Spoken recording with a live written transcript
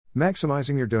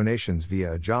Maximizing your donations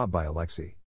via a job by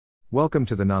Alexei. Welcome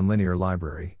to the Nonlinear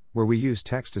Library, where we use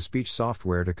text-to-speech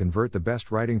software to convert the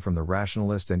best writing from the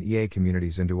rationalist and EA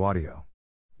communities into audio.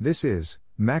 This is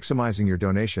Maximizing Your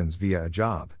Donations Via a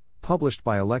Job, published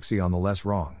by Alexei on the Less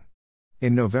Wrong.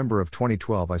 In November of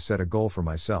 2012 I set a goal for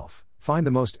myself: find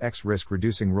the most X-risk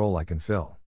reducing role I can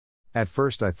fill. At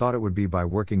first I thought it would be by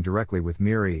working directly with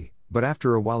Mir, but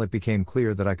after a while it became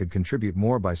clear that I could contribute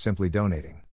more by simply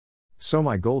donating. So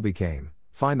my goal became,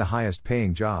 find the highest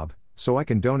paying job, so I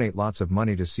can donate lots of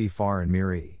money to CFAR and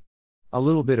Mir. A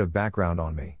little bit of background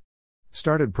on me.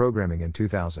 Started programming in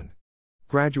 2000.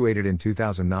 Graduated in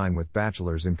 2009 with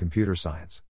bachelor's in computer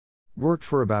science. Worked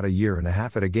for about a year and a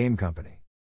half at a game company.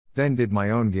 Then did my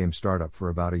own game startup for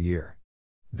about a year.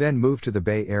 Then moved to the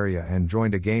Bay Area and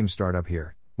joined a game startup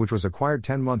here, which was acquired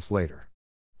 10 months later.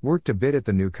 Worked a bit at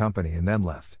the new company and then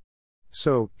left.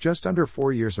 So, just under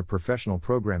 4 years of professional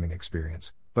programming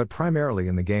experience, but primarily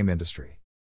in the game industry.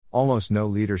 Almost no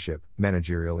leadership,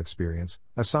 managerial experience,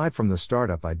 aside from the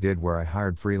startup I did where I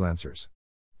hired freelancers.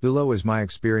 Below is my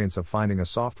experience of finding a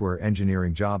software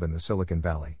engineering job in the Silicon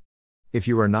Valley. If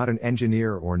you are not an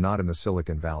engineer or not in the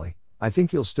Silicon Valley, I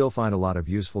think you'll still find a lot of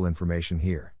useful information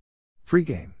here.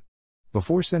 Pre-game.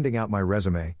 Before sending out my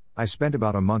resume, I spent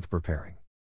about a month preparing.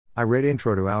 I read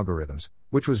Intro to Algorithms,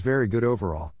 which was very good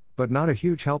overall, but not a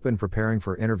huge help in preparing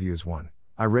for interviews.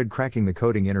 I read Cracking the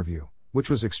Coding Interview, which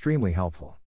was extremely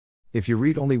helpful. If you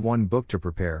read only one book to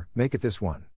prepare, make it this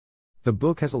one. The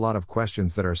book has a lot of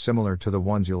questions that are similar to the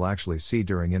ones you'll actually see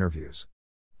during interviews.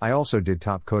 I also did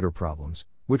top coder problems,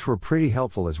 which were pretty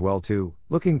helpful as well too.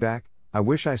 Looking back, I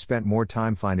wish I spent more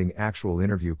time finding actual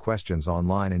interview questions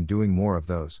online and doing more of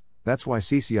those. That's why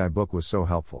CCI book was so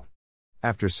helpful.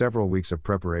 After several weeks of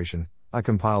preparation, I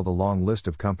compiled a long list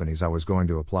of companies I was going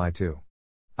to apply to.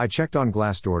 I checked on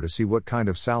Glassdoor to see what kind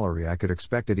of salary I could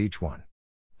expect at each one.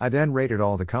 I then rated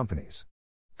all the companies.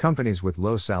 Companies with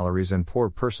low salaries and poor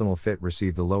personal fit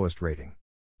received the lowest rating.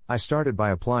 I started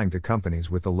by applying to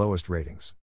companies with the lowest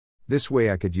ratings. This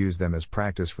way I could use them as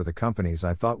practice for the companies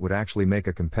I thought would actually make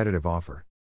a competitive offer.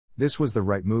 This was the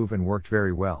right move and worked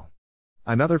very well.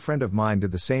 Another friend of mine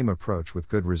did the same approach with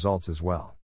good results as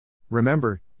well.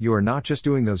 Remember, you are not just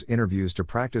doing those interviews to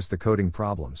practice the coding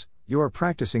problems, you are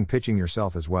practicing pitching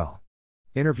yourself as well.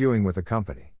 Interviewing with a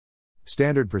company.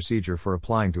 Standard procedure for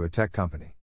applying to a tech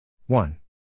company. 1.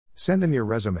 Send them your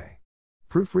resume.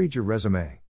 Proofread your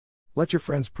resume. Let your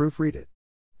friends proofread it.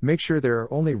 Make sure there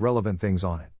are only relevant things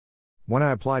on it. When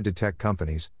I applied to tech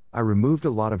companies, I removed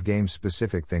a lot of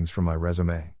game-specific things from my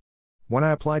resume. When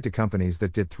I applied to companies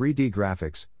that did 3D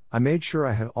graphics, I made sure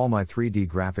I had all my 3D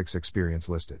graphics experience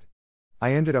listed.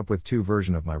 I ended up with 2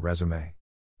 versions of my resume.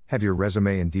 Have your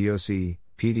resume in DOC,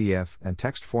 PDF, and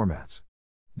text formats.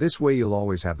 This way you'll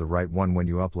always have the right one when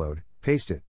you upload,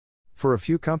 paste it. For a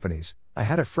few companies, I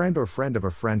had a friend or friend of a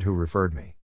friend who referred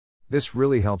me. This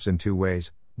really helps in 2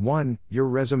 ways. 1, your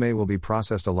resume will be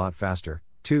processed a lot faster.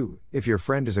 2, if your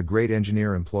friend is a great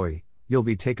engineer employee, you'll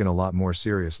be taken a lot more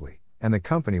seriously, and the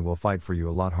company will fight for you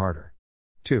a lot harder.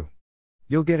 2.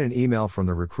 You'll get an email from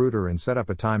the recruiter and set up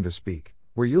a time to speak,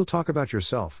 where you'll talk about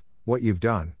yourself, what you've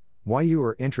done, why you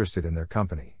are interested in their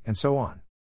company, and so on.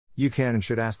 You can and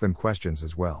should ask them questions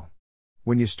as well.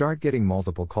 When you start getting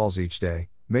multiple calls each day,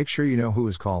 make sure you know who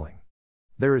is calling.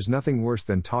 There is nothing worse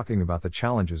than talking about the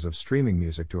challenges of streaming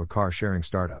music to a car-sharing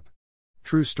startup.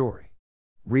 True story.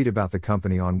 Read about the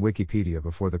company on Wikipedia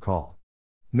before the call.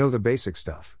 Know the basic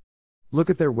stuff. Look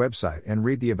at their website and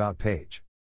read the About page.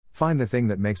 Find the thing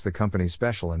that makes the company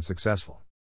special and successful.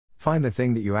 Find the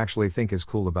thing that you actually think is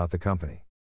cool about the company.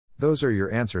 Those are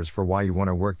your answers for why you want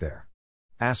to work there.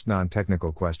 Ask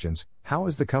non-technical questions. How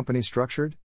is the company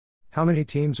structured? How many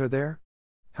teams are there?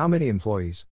 How many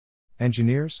employees?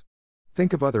 Engineers?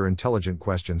 Think of other intelligent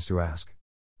questions to ask.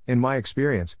 In my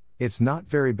experience, it's not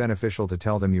very beneficial to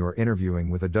tell them you are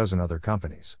interviewing with a dozen other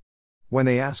companies. When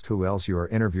they ask who else you are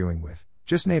interviewing with,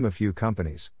 just name a few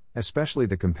companies, especially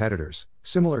the competitors,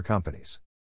 similar companies.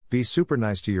 Be super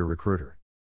nice to your recruiter.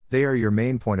 They are your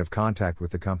main point of contact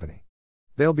with the company.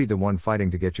 They'll be the one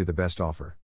fighting to get you the best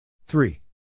offer. 3.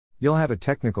 You'll have a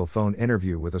technical phone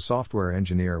interview with a software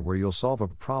engineer where you'll solve a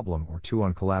problem or 2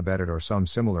 on Collab Edit or some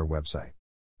similar website.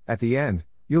 At the end,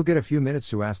 you'll get a few minutes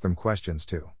to ask them questions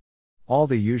too. All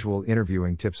the usual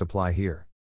interviewing tips apply here.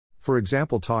 For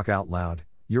example, talk out loud.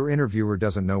 Your interviewer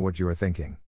doesn't know what you are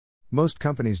thinking. Most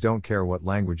companies don't care what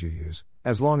language you use,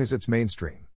 as long as it's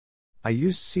mainstream. I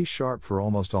used C# for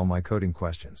almost all my coding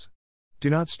questions. Do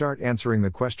not start answering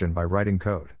the question by writing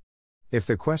code. If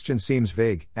the question seems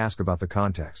vague, ask about the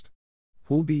context.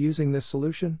 Who'll be using this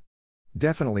solution?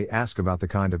 Definitely ask about the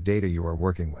kind of data you are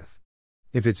working with.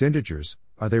 If it's integers,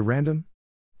 are they random?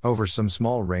 Over some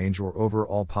small range or over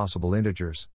all possible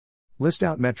integers? List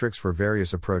out metrics for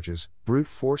various approaches: brute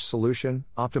force solution,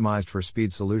 optimized for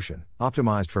speed solution,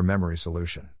 optimized for memory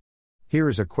solution. Here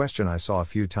is a question I saw a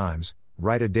few times: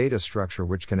 write a data structure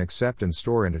which can accept and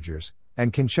store integers,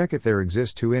 and can check if there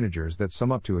exist two integers that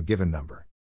sum up to a given number.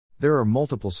 There are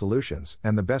multiple solutions,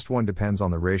 and the best one depends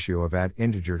on the ratio of add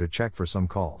integer to check for some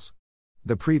calls.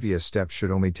 The previous steps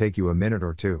should only take you a minute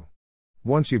or two.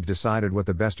 Once you've decided what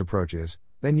the best approach is,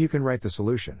 then you can write the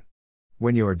solution.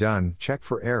 When you are done, check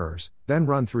for errors, then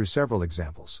run through several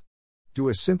examples. Do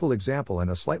a simple example and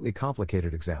a slightly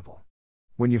complicated example.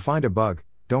 When you find a bug,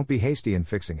 don't be hasty in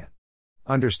fixing it.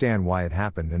 Understand why it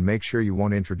happened and make sure you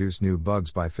won't introduce new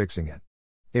bugs by fixing it.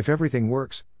 If everything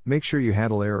works, make sure you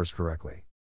handle errors correctly.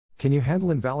 Can you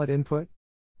handle invalid input?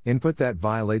 Input that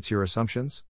violates your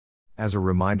assumptions? As a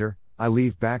reminder, I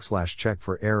leave \check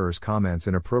for errors comments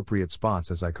in appropriate spots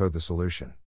as I code the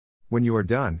solution. When you are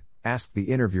done, ask the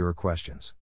interviewer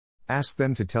questions. Ask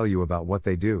them to tell you about what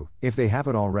they do, if they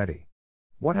haven't already.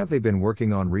 What have they been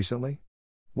working on recently?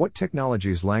 What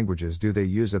technologies, languages do they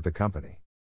use at the company?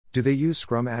 Do they use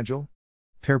Scrum, Agile?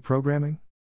 Pair programming?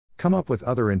 Come up with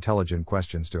other intelligent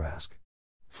questions to ask.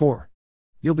 4.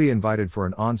 You'll be invited for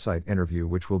an on-site interview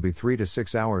which will be 3 to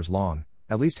 6 hours long,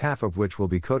 at least half of which will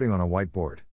be coding on a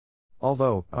whiteboard.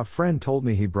 Although, a friend told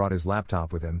me he brought his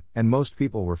laptop with him, and most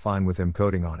people were fine with him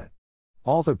coding on it.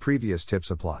 All the previous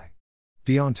tips apply.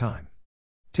 Be on time.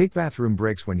 Take bathroom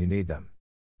breaks when you need them.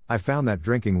 I found that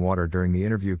drinking water during the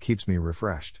interview keeps me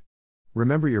refreshed.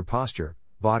 Remember your posture,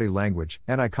 body language,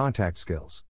 and eye contact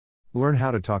skills. Learn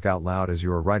how to talk out loud as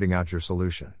you are writing out your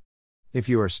solution. If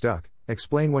you are stuck,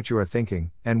 explain what you are thinking,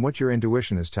 and what your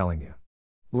intuition is telling you.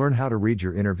 Learn how to read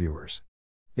your interviewers.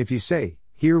 If you say,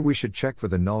 "Here we should check for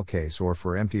the null case or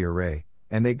for empty array,"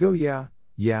 and they go,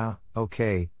 yeah,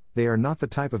 okay, they are not the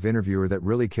type of interviewer that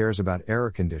really cares about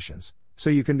error conditions, so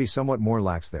you can be somewhat more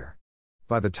lax there.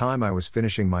 By the time I was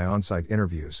finishing my on-site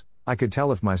interviews, I could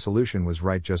tell if my solution was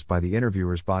right just by the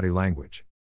interviewer's body language.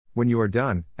 When you are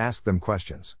done, ask them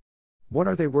questions. What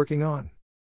are they working on?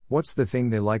 What's the thing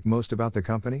they like most about the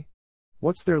company?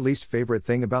 What's their least favorite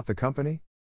thing about the company?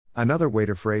 Another way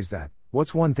to phrase that: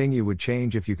 what's one thing you would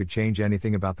change if you could change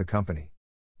anything about the company?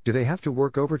 Do they have to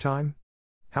work overtime?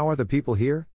 How are the people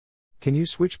here? Can you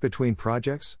switch between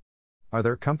projects? Are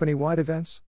there company-wide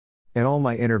events? In all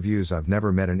my interviews, I've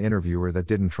never met an interviewer that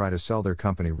didn't try to sell their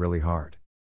company really hard.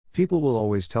 People will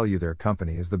always tell you their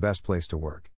company is the best place to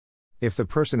work. If the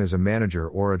person is a manager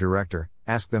or a director,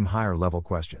 ask them higher-level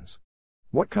questions.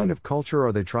 What kind of culture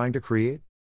are they trying to create?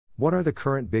 What are the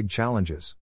current big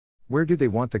challenges? Where do they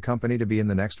want the company to be in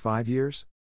the next 5 years?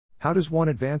 How does one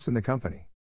advance in the company?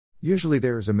 Usually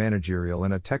there is a managerial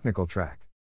and a technical track.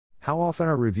 How often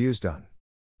are reviews done?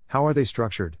 How are they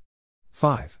structured?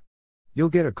 5. You'll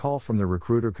get a call from the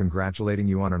recruiter congratulating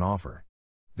you on an offer.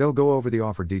 They'll go over the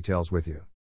offer details with you.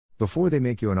 Before they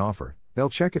make you an offer, they'll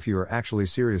check if you are actually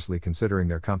seriously considering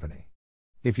their company.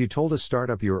 If you told a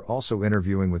startup you are also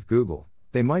interviewing with Google,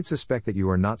 they might suspect that you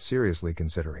are not seriously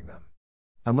considering them.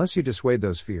 Unless you dissuade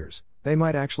those fears, they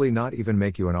might actually not even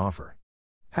make you an offer.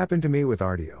 Happened to me with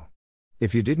Ardio.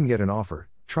 If you didn't get an offer,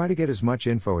 try to get as much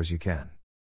info as you can.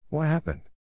 What happened?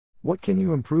 What can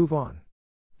you improve on?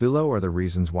 Below are the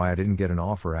reasons why I didn't get an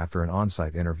offer after an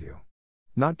on-site interview.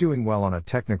 Not doing well on a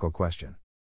technical question.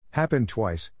 Happened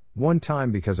twice, one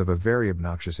time because of a very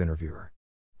obnoxious interviewer.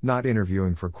 Not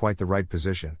interviewing for quite the right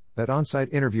position, that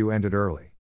on-site interview ended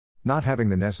early. Not having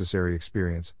the necessary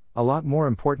experience, a lot more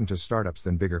important to startups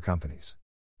than bigger companies.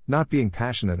 Not being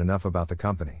passionate enough about the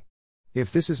company.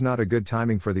 If this is not a good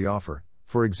timing for the offer,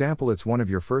 for example it's one of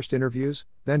your first interviews,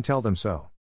 then tell them so.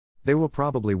 They will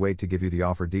probably wait to give you the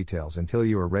offer details until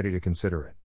you are ready to consider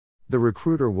it. The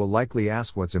recruiter will likely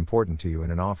ask what's important to you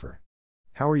in an offer.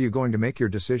 How are you going to make your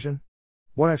decision?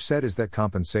 What I've said is that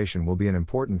compensation will be an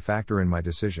important factor in my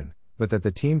decision, but that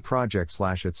the team project /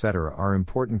 etc. are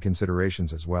important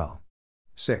considerations as well.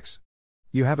 6.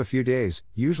 You have a few days,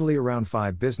 usually around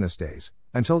 5 business days,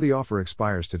 until the offer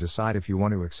expires to decide if you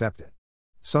want to accept it.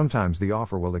 Sometimes the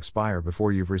offer will expire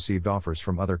before you've received offers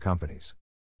from other companies.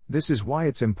 This is why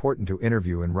it's important to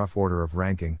interview in rough order of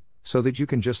ranking, so that you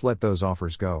can just let those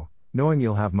offers go, knowing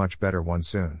you'll have much better ones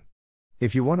soon.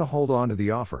 If you want to hold on to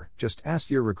the offer, just ask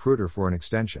your recruiter for an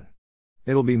extension.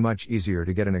 It'll be much easier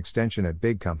to get an extension at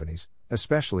big companies,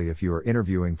 especially if you are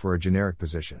interviewing for a generic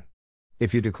position.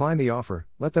 If you decline the offer,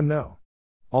 let them know.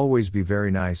 Always be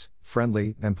very nice,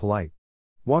 friendly, and polite.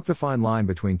 Walk the fine line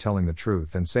between telling the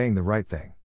truth and saying the right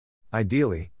thing.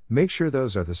 Ideally, make sure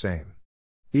those are the same.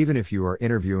 Even if you are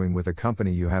interviewing with a company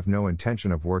you have no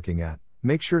intention of working at,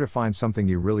 make sure to find something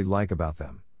you really like about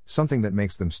them, something that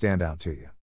makes them stand out to you.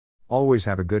 Always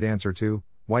have a good answer to,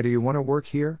 why do you want to work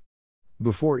here?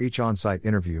 Before each on-site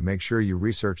interview, make sure you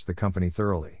research the company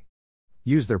thoroughly.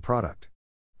 Use their product.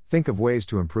 Think of ways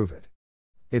to improve it.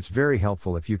 It's very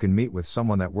helpful if you can meet with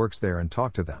someone that works there and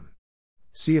talk to them.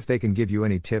 See if they can give you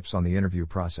any tips on the interview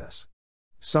process.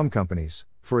 Some companies,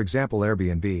 for example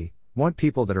Airbnb, want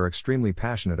people that are extremely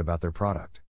passionate about their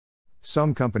product.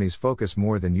 Some companies focus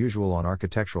more than usual on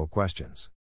architectural questions.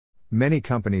 Many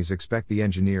companies expect the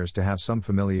engineers to have some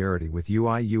familiarity with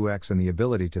UI/UX and the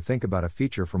ability to think about a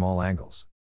feature from all angles.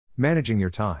 Managing your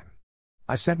time.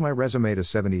 I sent my resume to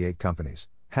 78 companies,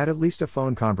 had at least a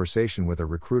phone conversation with a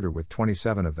recruiter with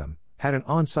 27 of them, had an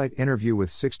on-site interview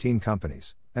with 16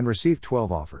 companies, and received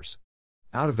 12 offers.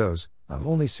 Out of those, I've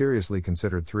only seriously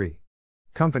considered 3.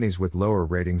 Companies with lower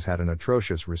ratings had an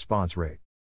atrocious response rate.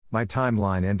 My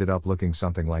timeline ended up looking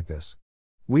something like this.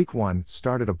 Week 1,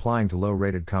 started applying to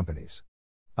low-rated companies.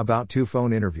 About 2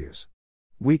 phone interviews.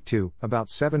 Week 2, about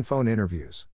 7 phone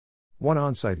interviews. 1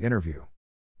 on-site interview.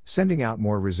 Sending out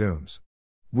more resumes.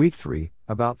 Week 3,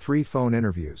 about 3 phone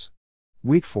interviews.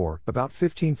 Week 4, about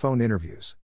 15 phone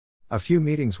interviews. A few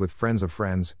meetings with friends of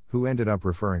friends, who ended up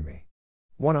referring me.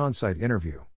 1 on-site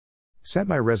interview. Sent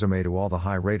my resume to all the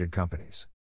high-rated companies.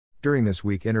 During this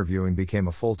week, interviewing became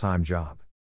a full-time job.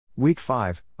 Week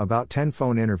 5, about 10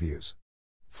 phone interviews.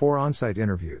 4 on-site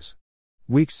interviews.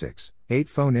 Week 6, 8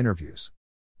 phone interviews.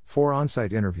 4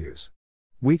 on-site interviews.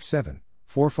 Week 7,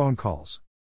 4 phone calls.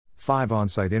 5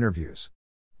 on-site interviews.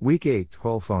 Week 8,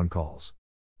 12 phone calls.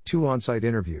 2 on-site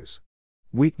interviews.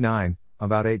 Week 9,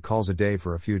 about 8 calls a day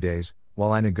for a few days,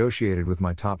 while I negotiated with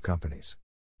my top companies.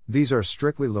 These are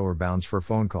strictly lower bounds for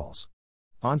phone calls.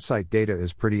 On-site data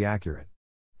is pretty accurate.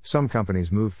 Some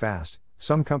companies move fast,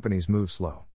 some companies move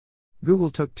slow.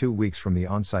 Google took 2 weeks from the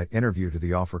on-site interview to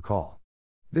the offer call.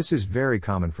 This is very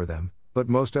common for them, but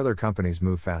most other companies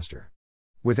move faster.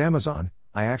 With Amazon,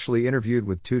 I actually interviewed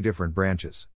with 2 different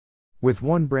branches. With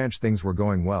one branch things were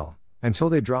going well, until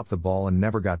they dropped the ball and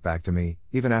never got back to me,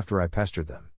 even after I pestered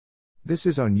them. This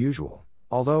is unusual,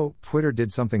 although Twitter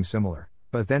did something similar,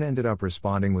 but then ended up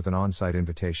responding with an on-site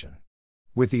invitation.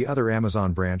 With the other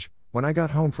Amazon branch, when I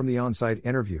got home from the on-site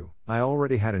interview, I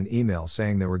already had an email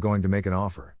saying they were going to make an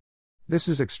offer. This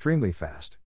is extremely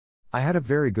fast. I had a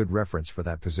very good reference for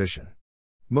that position.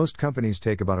 Most companies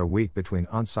take about a week between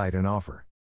on-site and offer.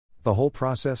 The whole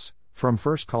process, from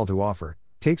first call to offer,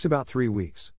 takes about 3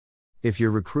 weeks. If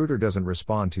your recruiter doesn't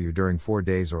respond to you during 4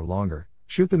 days or longer,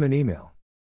 shoot them an email.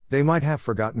 They might have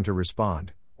forgotten to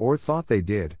respond, or thought they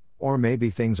did, or maybe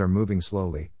things are moving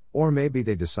slowly, or maybe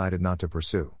they decided not to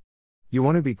pursue. You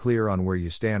want to be clear on where you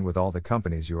stand with all the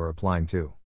companies you are applying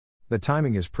to. The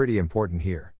timing is pretty important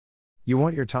here. You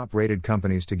want your top-rated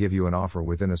companies to give you an offer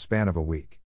within a span of a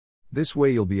week. This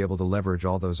way you'll be able to leverage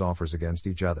all those offers against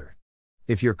each other.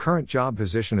 If your current job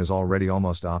position is already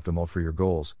almost optimal for your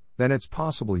goals, then it's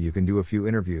possible you can do a few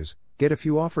interviews, get a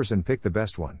few offers and pick the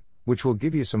best one, which will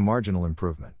give you some marginal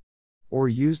improvement. Or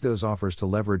use those offers to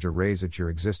leverage a raise at your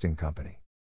existing company.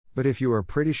 But if you are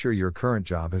pretty sure your current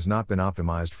job has not been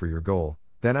optimized for your goal,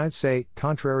 then I'd say,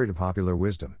 contrary to popular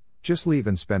wisdom, just leave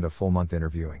and spend a full month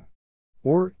interviewing.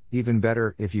 Or, even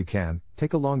better, if you can,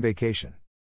 take a long vacation.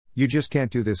 You just can't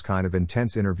do this kind of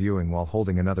intense interviewing while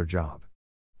holding another job.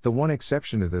 The one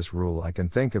exception to this rule I can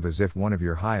think of is if one of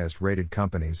your highest rated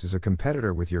companies is a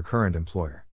competitor with your current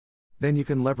employer. Then you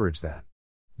can leverage that.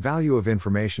 Value of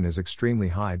information is extremely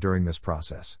high during this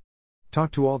process.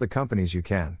 Talk to all the companies you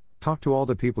can, talk to all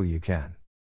the people you can.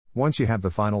 Once you have the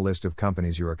final list of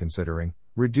companies you are considering,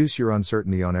 reduce your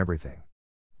uncertainty on everything.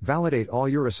 Validate all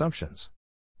your assumptions.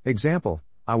 Example,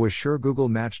 I was sure Google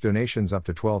matched donations up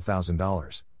to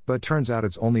 $12,000, but turns out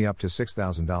it's only up to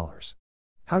 $6,000.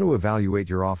 How to evaluate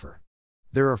your offer?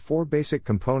 There are 4 basic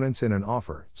components in an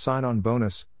offer: sign-on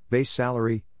bonus, base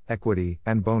salary, equity,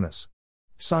 and bonus.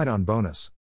 Sign-on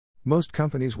bonus. Most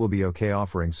companies will be okay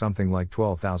offering something like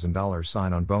 $12,000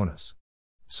 sign-on bonus.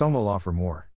 Some will offer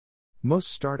more.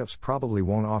 Most startups probably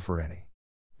won't offer any.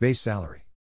 Base salary.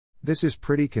 This is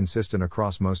pretty consistent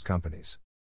across most companies.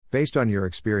 Based on your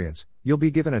experience, you'll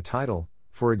be given a title,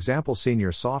 for example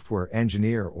Senior Software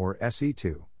Engineer or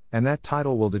SE2, and that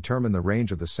title will determine the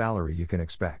range of the salary you can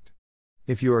expect.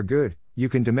 If you are good, you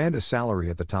can demand a salary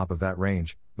at the top of that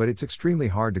range, but it's extremely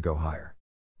hard to go higher.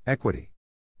 Equity.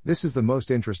 This is the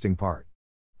most interesting part.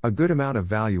 A good amount of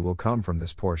value will come from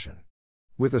this portion.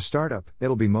 With a startup,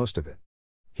 it'll be most of it.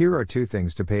 Here are 2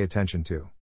 things to pay attention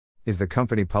to. Is the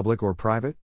company public or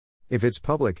private? If it's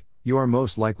public, You are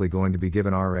most likely going to be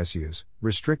given RSUs,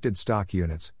 restricted stock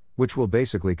units, which will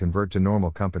basically convert to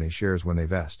normal company shares when they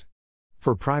vest.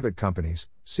 For private companies,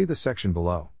 see the section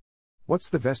below. What's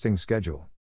the vesting schedule?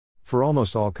 For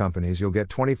almost all companies, you'll get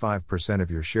 25% of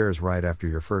your shares right after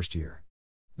your first year.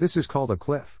 This is called a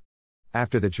cliff.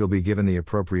 After that, you'll be given the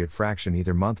appropriate fraction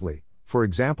either monthly, for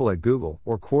example at Google,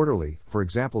 or quarterly, for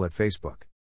example at Facebook.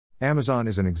 Amazon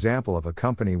is an example of a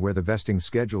company where the vesting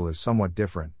schedule is somewhat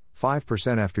different,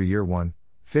 5% after year 1,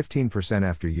 15%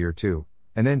 after year 2,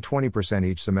 and then 20%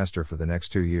 each semester for the next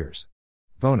 2 years.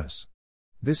 Bonus.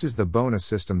 This is the bonus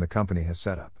system the company has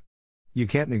set up. You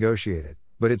can't negotiate it,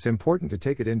 but it's important to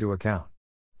take it into account.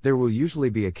 There will usually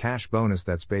be a cash bonus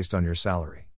that's based on your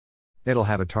salary. It'll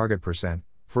have a target percent,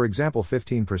 for example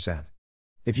 15%.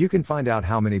 If you can find out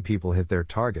how many people hit their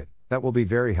target, that will be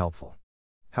very helpful.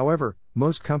 However,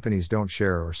 most companies don't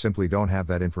share or simply don't have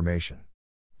that information.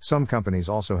 Some companies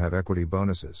also have equity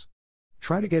bonuses.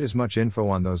 Try to get as much info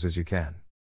on those as you can.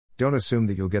 Don't assume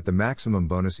that you'll get the maximum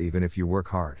bonus even if you work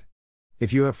hard.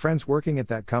 If you have friends working at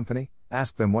that company,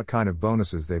 ask them what kind of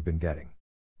bonuses they've been getting.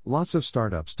 Lots of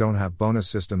startups don't have bonus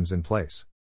systems in place.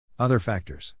 Other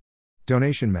factors.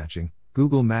 Donation matching.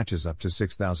 Google matches up to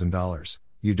 $6,000.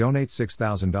 You donate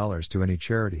 $6,000 to any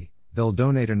charity, they'll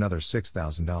donate another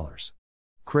 $6,000.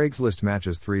 Craigslist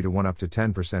matches 3 to 1 up to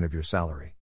 10% of your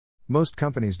salary. Most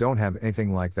companies don't have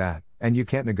anything like that, and you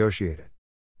can't negotiate it.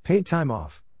 Paid time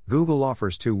off. Google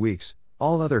offers 2 weeks,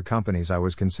 all other companies I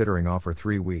was considering offer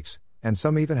 3 weeks, and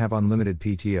some even have unlimited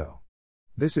PTO.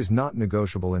 This is not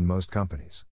negotiable in most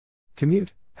companies.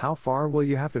 Commute. How far will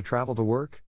you have to travel to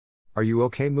work? Are you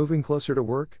okay moving closer to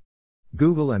work?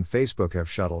 Google and Facebook have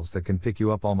shuttles that can pick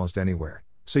you up almost anywhere,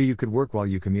 so you could work while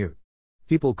you commute.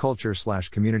 People culture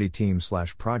 / community team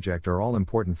 / project are all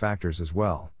important factors as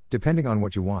well, depending on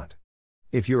what you want.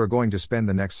 If you are going to spend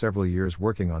the next several years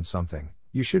working on something,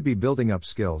 you should be building up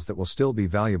skills that will still be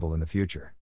valuable in the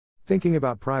future. Thinking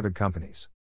about private companies.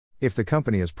 If the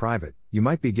company is private, you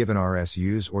might be given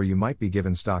RSUs or you might be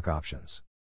given stock options.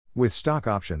 With stock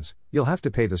options, you'll have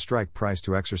to pay the strike price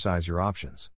to exercise your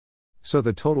options. So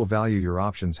the total value your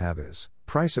options have is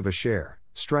price of a share,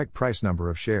 strike price number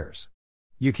of shares.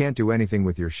 You can't do anything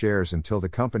with your shares until the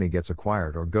company gets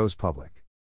acquired or goes public.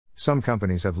 Some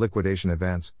companies have liquidation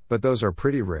events, but those are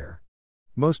pretty rare.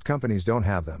 Most companies don't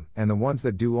have them, and the ones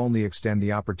that do only extend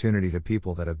the opportunity to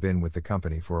people that have been with the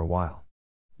company for a while.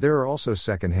 There are also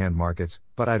second-hand markets,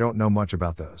 but I don't know much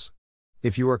about those.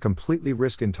 If you are completely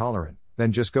risk intolerant,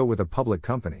 then just go with a public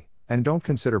company, and don't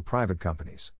consider private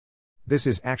companies. This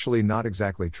is actually not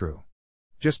exactly true.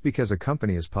 Just because a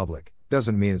company is public,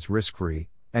 doesn't mean it's risk-free,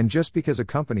 and just because a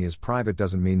company is private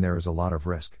doesn't mean there is a lot of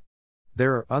risk.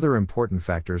 There are other important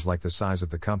factors like the size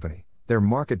of the company, their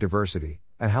market diversity,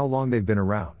 and how long they've been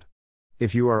around.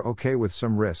 If you are okay with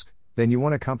some risk, then you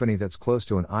want a company that's close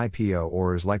to an IPO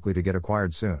or is likely to get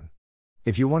acquired soon.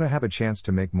 If you want to have a chance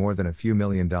to make more than a few $1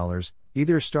 million,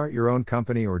 either start your own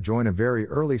company or join a very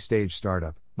early stage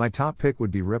startup. My top pick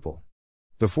would be Ripple.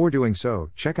 Before doing so,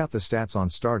 check out the stats on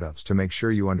startups to make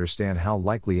sure you understand how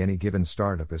likely any given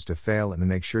startup is to fail and to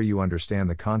make sure you understand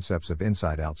the concepts of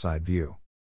inside-outside view.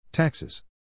 Taxes.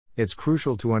 It's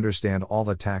crucial to understand all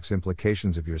the tax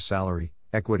implications of your salary,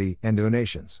 equity, and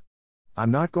donations.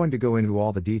 I'm not going to go into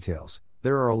all the details,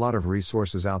 there are a lot of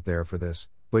resources out there for this,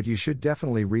 but you should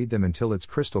definitely read them until it's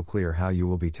crystal clear how you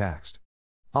will be taxed.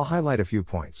 I'll highlight a few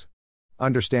points.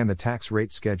 Understand the tax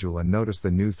rate schedule and notice the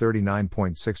new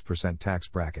 39.6% tax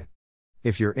bracket.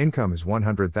 If your income is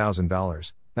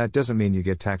 $100,000, that doesn't mean you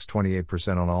get taxed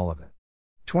 28% on all of it.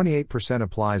 28%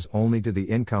 applies only to the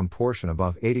income portion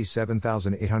above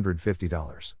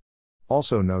 $87,850.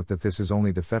 Also note that this is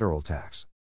only the federal tax.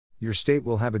 Your state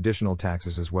will have additional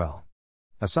taxes as well.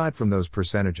 Aside from those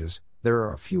percentages, there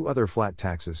are a few other flat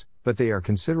taxes, but they are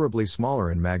considerably smaller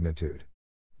in magnitude.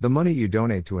 The money you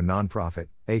donate to a nonprofit,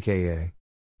 aka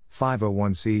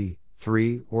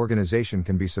 501c3 organization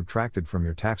can be subtracted from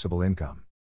your taxable income.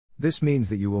 This means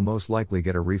that you will most likely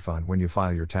get a refund when you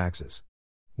file your taxes.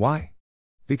 Why?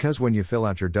 Because when you fill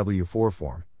out your W-4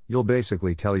 form, you'll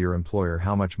basically tell your employer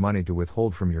how much money to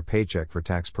withhold from your paycheck for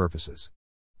tax purposes.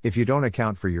 If you don't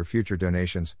account for your future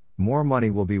donations, more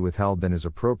money will be withheld than is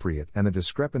appropriate and the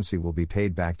discrepancy will be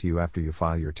paid back to you after you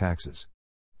file your taxes.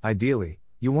 Ideally,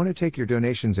 you want to take your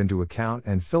donations into account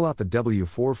and fill out the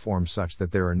W-4 form such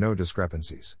that there are no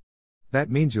discrepancies.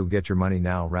 That means you'll get your money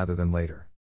now rather than later.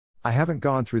 I haven't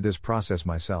gone through this process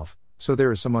myself, so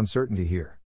there is some uncertainty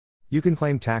here. You can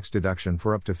claim tax deduction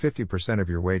for up to 50% of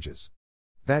your wages.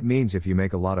 That means if you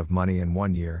make a lot of money in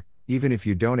 1 year, even if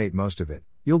you donate most of it,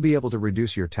 you'll be able to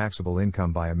reduce your taxable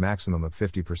income by a maximum of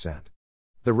 50%.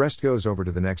 The rest goes over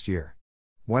to the next year.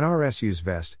 When RSUs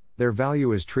vest, their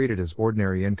value is treated as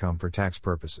ordinary income for tax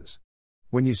purposes.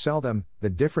 When you sell them, the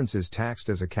difference is taxed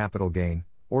as a capital gain,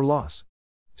 or loss.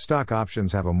 Stock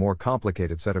options have a more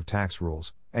complicated set of tax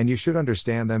rules, and you should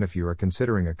understand them if you are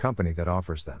considering a company that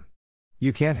offers them.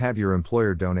 You can't have your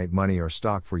employer donate money or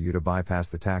stock for you to bypass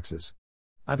the taxes.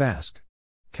 I've asked.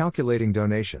 Calculating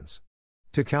donations.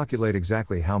 To calculate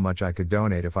exactly how much I could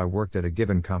donate if I worked at a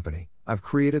given company, I've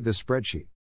created this spreadsheet.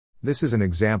 This is an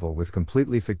example with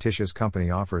completely fictitious company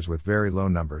offers with very low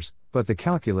numbers, but the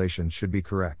calculations should be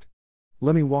correct.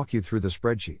 Let me walk you through the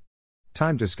spreadsheet.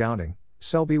 Time discounting,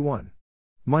 cell B1.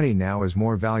 Money now is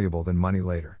more valuable than money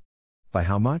later. By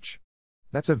how much?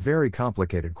 That's a very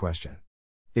complicated question.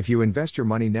 If you invest your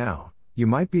money now, you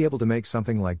might be able to make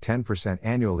something like 10%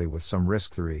 annually with some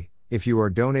risk. 3. If you are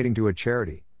donating to a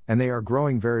charity, and they are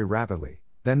growing very rapidly,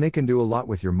 then they can do a lot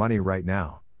with your money right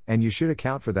now, and you should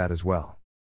account for that as well.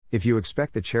 If you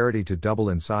expect the charity to double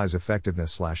in size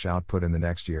effectiveness/output in the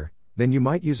next year, then you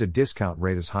might use a discount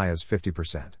rate as high as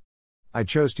 50%. I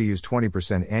chose to use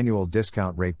 20% annual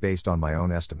discount rate based on my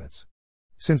own estimates.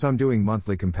 Since I'm doing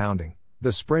monthly compounding, the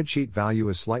spreadsheet value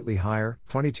is slightly higher,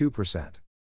 22%.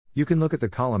 You can look at the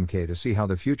column K to see how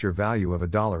the future value of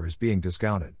 $1 is being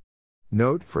discounted.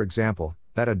 Note, for example,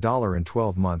 that $1 in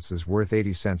 12 months is worth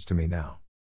 80 cents to me now.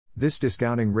 This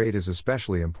discounting rate is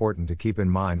especially important to keep in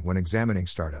mind when examining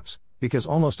startups, because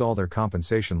almost all their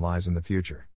compensation lies in the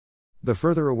future. The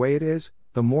further away it is,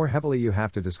 the more heavily you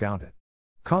have to discount it.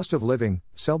 Cost of living,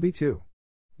 cell B2.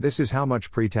 This is how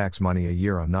much pre-tax money a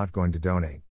year I'm not going to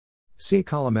donate. See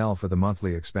column L for the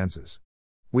monthly expenses.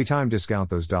 We time discount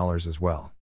those dollars as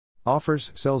well.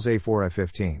 Offers, cells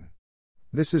A4F15.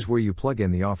 This is where you plug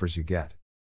in the offers you get.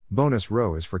 Bonus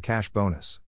row is for cash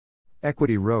bonus.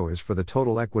 Equity row is for the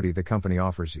total equity the company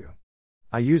offers you.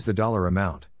 I use the dollar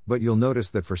amount, but you'll notice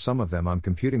that for some of them I'm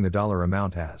computing the dollar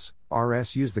amount as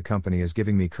RSUs the company is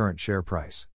giving me current share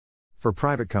price. For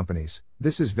private companies,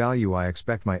 this is value I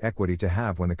expect my equity to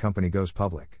have when the company goes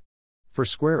public. For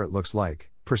Square it looks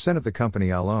like percent of the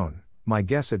company I'll own, my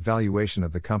guess at valuation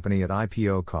of the company at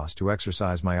IPO cost to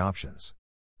exercise my options.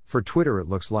 For Twitter it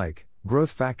looks like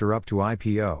growth factor up to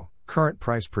IPO, current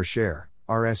price per share,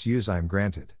 RSUs I am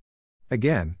granted.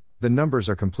 Again, the numbers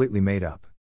are completely made up.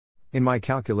 In my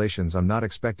calculations I'm not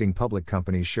expecting public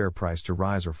companies' share price to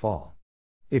rise or fall.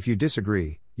 If you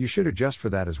disagree, you should adjust for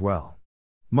that as well.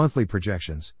 Monthly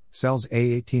projections, cells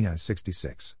A18 and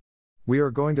 66. We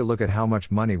are going to look at how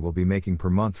much money we'll be making per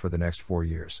month for the next 4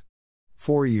 years.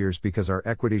 4 years because our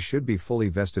equity should be fully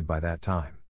vested by that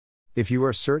time. If you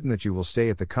are certain that you will stay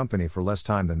at the company for less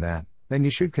time than that, then you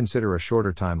should consider a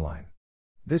shorter timeline.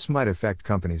 This might affect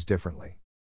companies differently.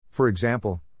 For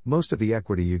example, most of the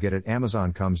equity you get at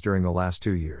Amazon comes during the last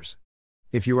 2 years.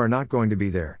 If you are not going to be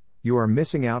there, you are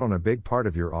missing out on a big part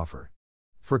of your offer.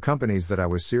 For companies that I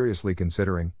was seriously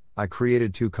considering, I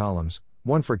created 2 columns,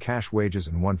 one for cash wages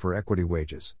and one for equity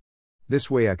wages. This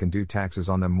way I can do taxes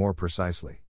on them more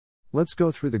precisely. Let's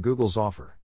go through the Google's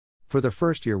offer. For the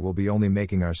first year we'll be only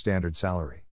making our standard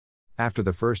salary. After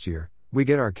the first year, we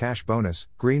get our cash bonus,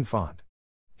 green font.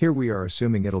 Here we are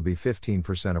assuming it'll be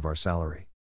 15% of our salary.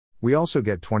 We also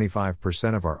get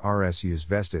 25% of our RSUs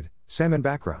vested, salmon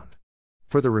background.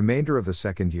 For the remainder of the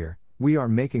second year, we are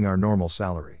making our normal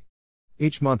salary.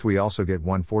 Each month we also get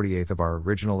 1/48 of our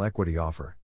original equity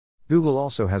offer. Google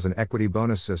also has an equity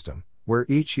bonus system, where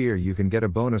each year you can get a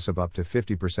bonus of up to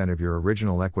 50% of your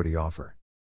original equity offer.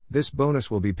 This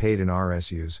bonus will be paid in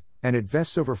RSUs, and it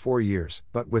vests over 4 years,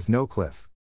 but with no cliff.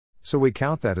 So we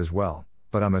count that as well,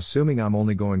 but I'm assuming I'm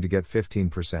only going to get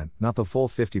 15%, not the full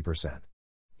 50%.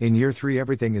 In year 3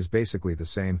 everything is basically the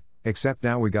same, except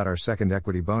now we got our second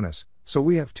equity bonus, so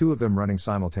we have 2 of them running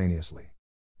simultaneously.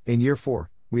 In year 4,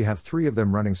 we have 3 of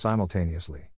them running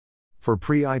simultaneously. For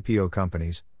pre-IPO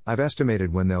companies, I've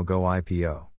estimated when they'll go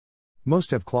IPO.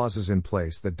 Most have clauses in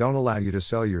place that don't allow you to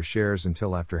sell your shares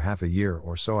until after half a year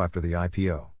or so after the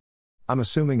IPO. I'm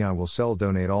assuming I will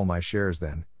donate all my shares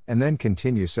then, and then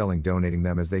continue donating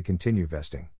them as they continue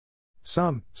vesting.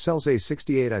 Sum, cells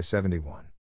A68 I71.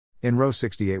 In row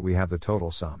 68 we have the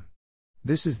total sum.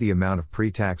 This is the amount of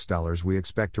pre-tax dollars we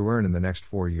expect to earn in the next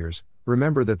 4 years.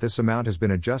 Remember that this amount has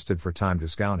been adjusted for time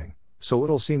discounting, so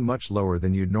it'll seem much lower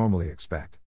than you'd normally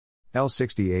expect.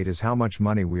 L68 is how much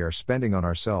money we are spending on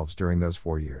ourselves during those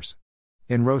 4 years.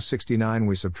 In row 69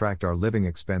 we subtract our living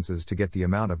expenses to get the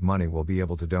amount of money we'll be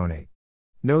able to donate.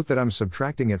 Note that I'm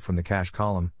subtracting it from the cash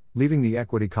column, leaving the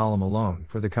equity column alone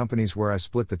for the companies where I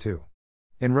split the 2.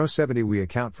 In row 70 we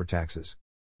account for taxes.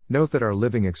 Note that our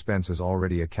living expenses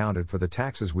already accounted for the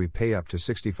taxes we pay up to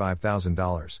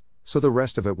 $65,000, so the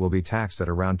rest of it will be taxed at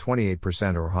around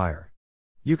 28% or higher.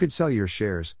 You could sell your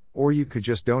shares, or you could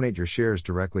just donate your shares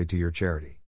directly to your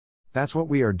charity. That's what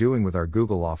we are doing with our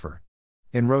Google offer.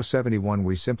 In row 71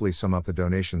 we simply sum up the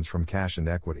donations from cash and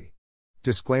equity.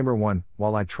 Disclaimer 1,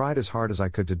 while I tried as hard as I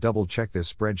could to double check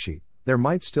this spreadsheet, there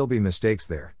might still be mistakes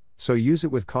there, so use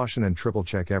it with caution and triple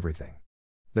check everything.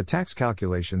 The tax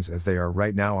calculations as they are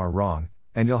right now are wrong,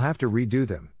 and you'll have to redo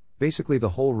them, basically the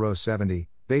whole row 70,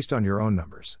 based on your own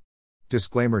numbers.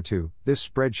 Disclaimer 2, this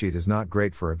spreadsheet is not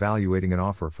great for evaluating an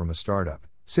offer from a startup,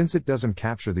 since it doesn't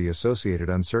capture the associated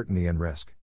uncertainty and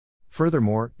risk.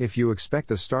 Furthermore, if you expect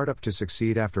the startup to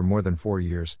succeed after more than 4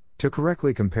 years, to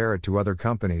correctly compare it to other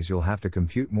companies you'll have to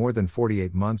compute more than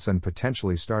 48 months and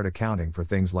potentially start accounting for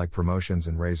things like promotions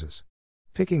and raises.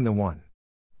 Picking the one.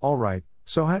 Alright,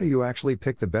 so how do you actually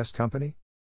pick the best company?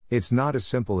 It's not as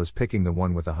simple as picking the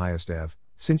one with the highest EV,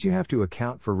 since you have to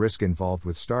account for risk involved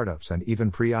with startups and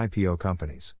even pre-IPO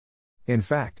companies. In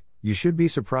fact, you should be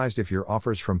surprised if your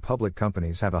offers from public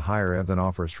companies have a higher EV than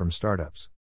offers from startups.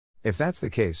 If that's the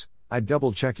case, I'd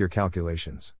double-check your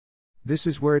calculations. This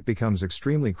is where it becomes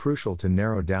extremely crucial to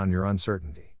narrow down your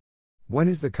uncertainty. When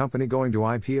is the company going to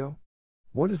IPO?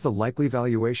 What is the likely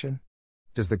valuation?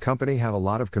 Does the company have a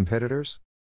lot of competitors?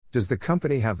 Does the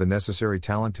company have the necessary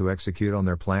talent to execute on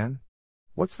their plan?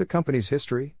 What's the company's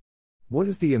history? What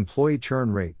is the employee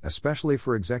churn rate, especially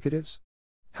for executives?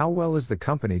 How well is the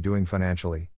company doing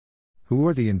financially? Who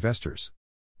are the investors?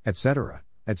 Etc.,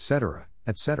 etc.,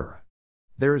 etc.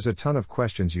 There is a ton of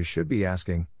questions you should be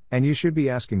asking, and you should be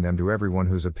asking them to everyone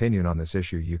whose opinion on this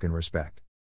issue you can respect.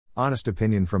 Honest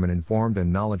opinion from an informed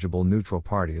and knowledgeable neutral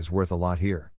party is worth a lot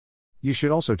here. You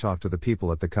should also talk to the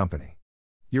people at the company.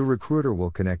 Your recruiter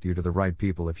will connect you to the right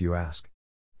people if you ask.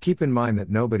 Keep in mind that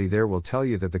nobody there will tell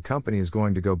you that the company is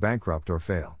going to go bankrupt or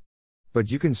fail. But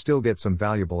you can still get some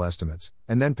valuable estimates,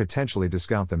 and then potentially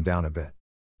discount them down a bit.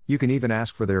 You can even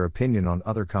ask for their opinion on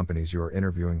other companies you are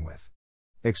interviewing with.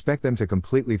 Expect them to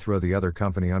completely throw the other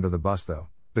company under the bus though,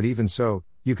 but even so,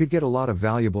 you could get a lot of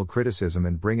valuable criticism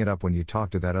and bring it up when you talk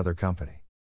to that other company.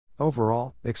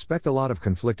 Overall, expect a lot of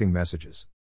conflicting messages.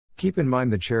 Keep in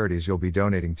mind the charities you'll be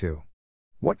donating to.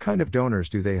 What kind of donors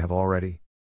do they have already?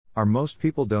 Are most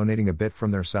people donating a bit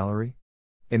from their salary?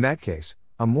 In that case,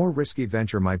 a more risky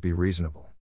venture might be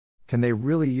reasonable. Can they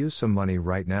really use some money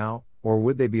right now, or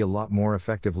would they be a lot more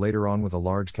effective later on with a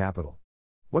large capital?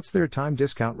 What's their time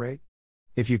discount rate?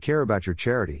 If you care about your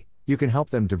charity, you can help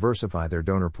them diversify their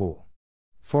donor pool.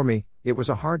 For me, it was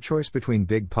a hard choice between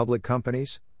big public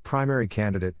companies, primary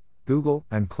candidate, Google,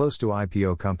 and close to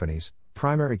IPO companies,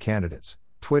 primary candidates,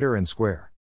 Twitter and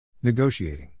Square.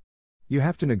 Negotiating. You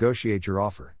have to negotiate your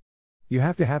offer. You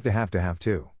have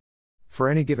to. For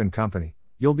any given company,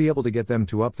 you'll be able to get them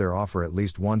to up their offer at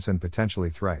least once and potentially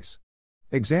thrice.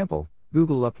 Example,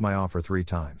 Google upped my offer 3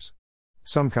 times.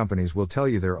 Some companies will tell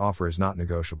you their offer is not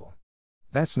negotiable.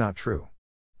 That's not true.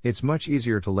 It's much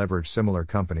easier to leverage similar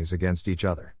companies against each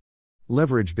other.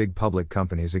 Leverage big public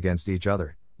companies against each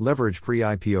other, leverage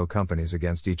pre-IPO companies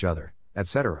against each other,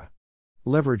 etc.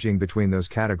 Leveraging between those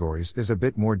categories is a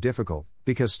bit more difficult,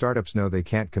 because startups know they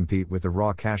can't compete with the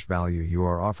raw cash value you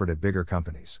are offered at bigger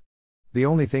companies. The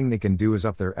only thing they can do is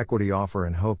up their equity offer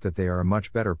and hope that they are a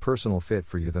much better personal fit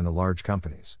for you than the large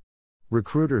companies.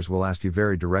 Recruiters will ask you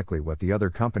very directly what the other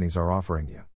companies are offering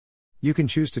you. You can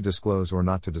choose to disclose or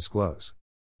not to disclose.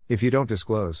 If you don't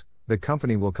disclose, the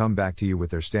company will come back to you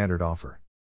with their standard offer.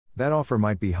 That offer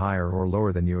might be higher or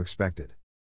lower than you expected.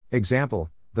 Example,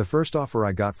 the first offer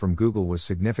I got from Google was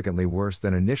significantly worse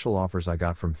than initial offers I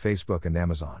got from Facebook and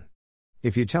Amazon.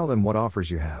 If you tell them what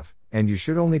offers you have, and you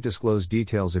should only disclose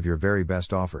details of your very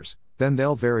best offers, then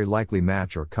they'll very likely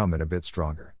match or come in a bit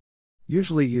stronger.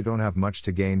 Usually you don't have much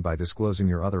to gain by disclosing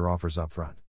your other offers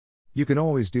upfront. You can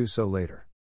always do so later.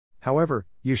 However,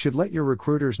 you should let your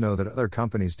recruiters know that other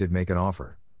companies did make an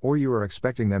offer, or you are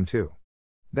expecting them to.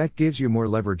 That gives you more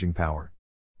leveraging power.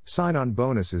 Sign-on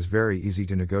bonus is very easy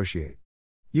to negotiate.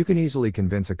 You can easily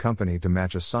convince a company to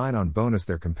match a sign-on bonus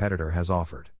their competitor has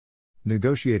offered.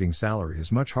 Negotiating salary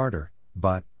is much harder,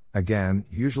 but, again,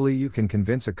 usually you can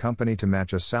convince a company to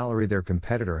match a salary their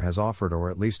competitor has offered or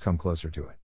at least come closer to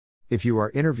it. If you are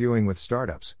interviewing with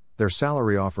startups, their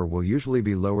salary offer will usually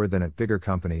be lower than at bigger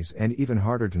companies and even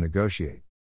harder to negotiate.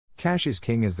 Cash is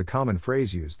king is the common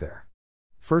phrase used there.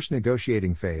 First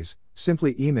negotiating phase,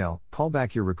 simply call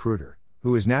back your recruiter,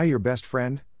 who is now your best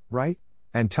friend, right?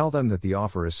 And tell them that the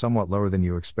offer is somewhat lower than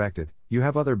you expected, you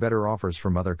have other better offers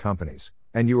from other companies,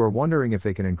 and you are wondering if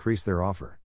they can increase their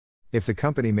offer. If the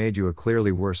company made you a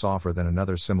clearly worse offer than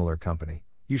another similar company,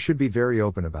 you should be very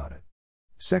open about it.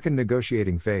 Second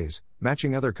negotiating phase,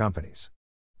 matching other companies.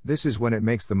 This is when it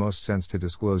makes the most sense to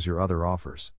disclose your other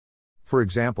offers. For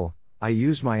example, I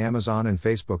used my Amazon and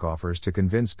Facebook offers to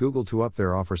convince Google to up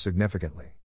their offer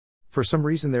significantly. For some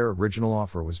reason their original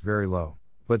offer was very low,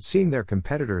 but seeing their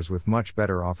competitors with much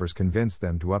better offers convinced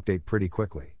them to update pretty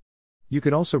quickly. You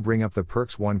can also bring up the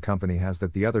perks one company has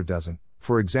that the other doesn't,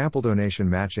 for example donation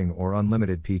matching or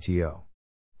unlimited PTO.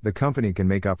 The company can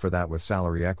make up for that with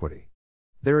salary equity.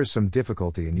 There is some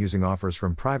difficulty in using offers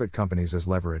from private companies as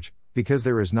leverage, because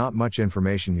there is not much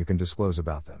information you can disclose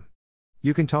about them.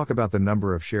 You can talk about the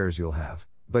number of shares you'll have,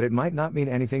 but it might not mean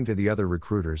anything to the other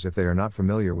recruiters if they are not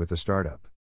familiar with the startup.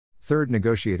 Third,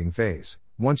 negotiating phase.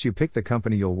 Once you pick the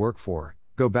company you'll work for,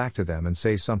 go back to them and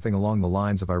say something along the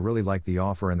lines of I really like the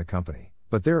offer and the company,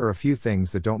 but there are a few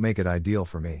things that don't make it ideal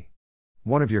for me.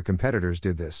 One of your competitors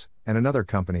did this, and another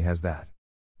company has that.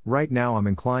 Right now I'm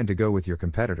inclined to go with your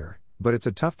competitor, but it's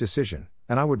a tough decision,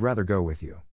 and I would rather go with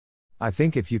you. I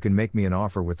think if you can make me an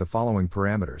offer with the following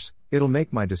parameters, it'll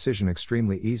make my decision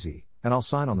extremely easy, and I'll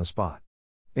sign on the spot.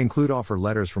 Include offer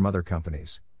letters from other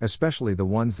companies, especially the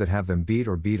ones that have them beat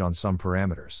on some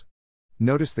parameters.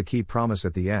 Notice the key promise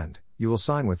at the end, you will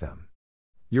sign with them.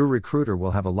 Your recruiter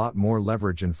will have a lot more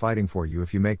leverage in fighting for you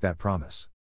if you make that promise.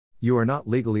 You are not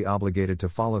legally obligated to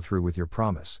follow through with your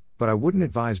promise, but I wouldn't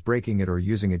advise breaking it or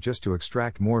using it just to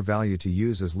extract more value to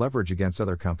use as leverage against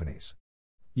other companies.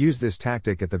 Use this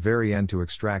tactic at the very end to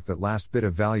extract that last bit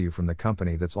of value from the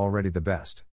company that's already the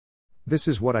best. This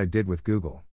is what I did with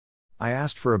Google. I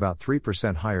asked for about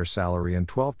 3% higher salary and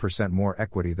 12% more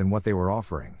equity than what they were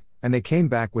offering, and they came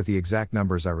back with the exact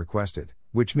numbers I requested,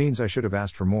 which means I should have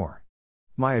asked for more.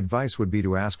 My advice would be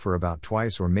to ask for about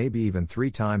twice or maybe even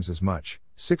 3 times as much,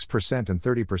 6% and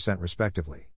 30%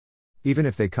 respectively. Even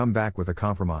if they come back with a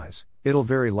compromise, it'll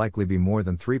very likely be more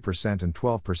than 3% and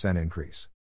 12% increase.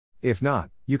 If not,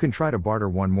 you can try to barter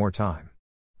one more time.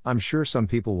 I'm sure some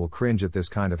people will cringe at this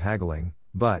kind of haggling,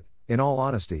 but, in all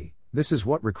honesty, this is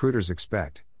what recruiters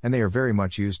expect, and they are very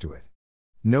much used to it.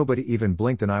 Nobody even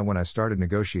blinked an eye when I started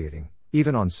negotiating,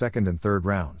 even on second and third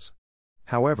rounds.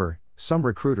 However, some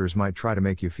recruiters might try to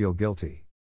make you feel guilty.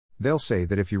 They'll say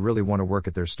that if you really want to work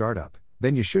at their startup,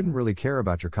 then you shouldn't really care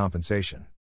about your compensation.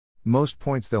 Most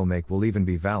points they'll make will even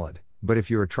be valid, but if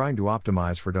you are trying to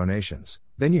optimize for donations,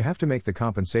 then you have to make the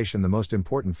compensation the most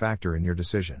important factor in your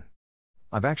decision.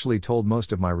 I've actually told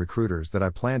most of my recruiters that I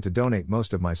plan to donate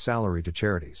most of my salary to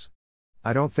charities.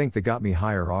 I don't think that got me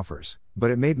higher offers, but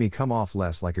it made me come off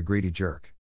less like a greedy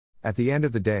jerk. At the end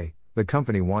of the day, the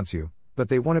company wants you, but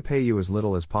they want to pay you as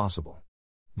little as possible.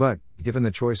 But, given the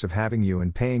choice of having you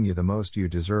and paying you the most you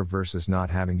deserve versus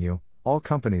not having you, all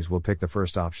companies will pick the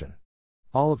first option.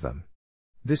 All of them.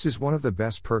 This is one of the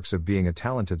best perks of being a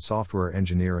talented software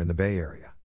engineer in the Bay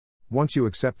Area. Once you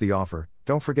accept the offer,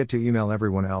 don't forget to email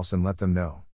everyone else and let them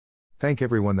know. Thank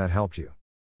everyone that helped you.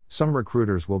 Some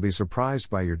recruiters will be surprised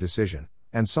by your decision,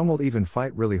 and some will even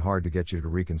fight really hard to get you to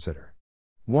reconsider.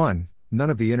 1. None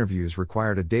of the interviews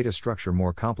required a data structure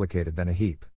more complicated than a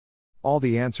heap. All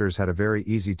the answers had a very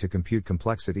easy to compute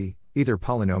complexity, either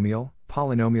polynomial,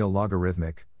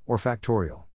 logarithmic, or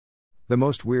factorial. The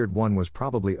most weird one was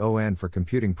probably ON for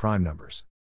computing prime numbers.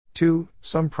 2.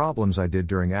 Some problems I did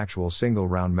during actual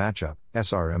single-round matchup,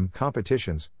 SRM,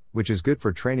 competitions, which is good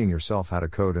for training yourself how to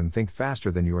code and think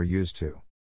faster than you are used to.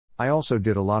 I also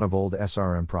did a lot of old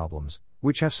SRM problems,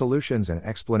 which have solutions and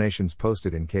explanations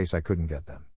posted in case I couldn't get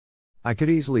them. I could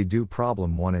easily do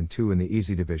problem 1 and 2 in the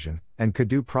easy division, and could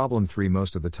do problem 3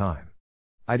 most of the time.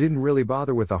 I didn't really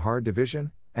bother with the hard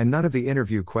division, and none of the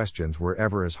interview questions were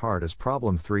ever as hard as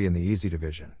problem 3 in the easy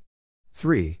division.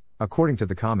 3. According to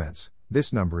the comments,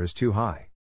 this number is too high.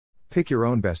 Pick your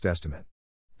own best estimate.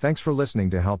 Thanks for listening.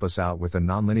 To help us out with the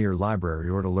nonlinear library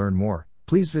or to learn more,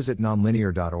 please visit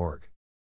nonlinear.org.